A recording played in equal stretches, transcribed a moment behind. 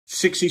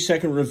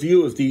60-second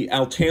review of the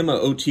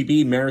Altama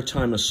OTB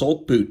Maritime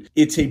Assault Boot.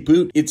 It's a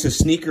boot, it's a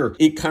sneaker.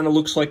 It kind of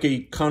looks like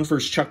a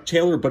Converse Chuck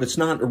Taylor, but it's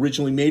not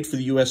originally made for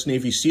the U.S.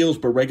 Navy SEALs,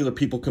 but regular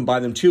people can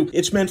buy them too.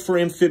 It's meant for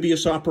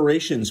amphibious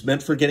operations,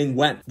 meant for getting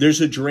wet. There's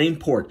a drain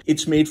port.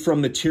 It's made from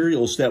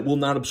materials that will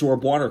not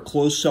absorb water,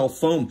 closed cell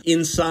foam.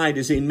 Inside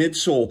is a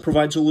midsole,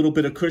 provides a little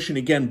bit of cushion,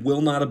 again,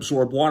 will not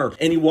absorb water.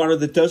 Any water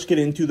that does get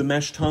in through the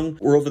mesh tongue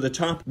or over the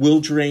top will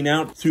drain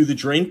out through the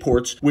drain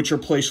ports, which are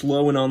placed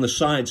low and on the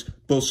sides,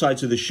 both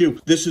sides of the shoe.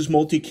 This is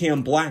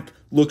multicam black.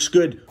 Looks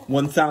good.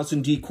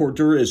 1000D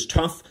Cordura is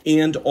tough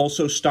and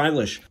also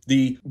stylish.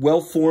 The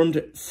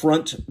well-formed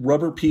front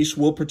rubber piece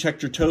will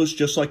protect your toes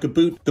just like a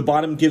boot. The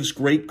bottom gives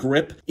great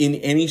grip in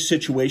any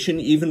situation,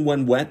 even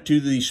when wet, due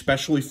to the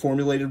specially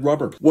formulated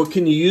rubber. What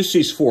can you use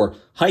these for?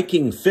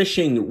 Hiking,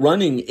 fishing,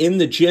 running, in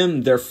the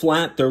gym. They're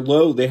flat, they're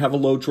low, they have a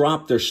low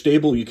drop, they're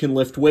stable, you can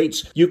lift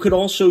weights. You could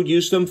also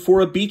use them for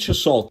a beach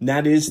assault. And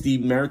that is the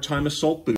Maritime Assault Boot.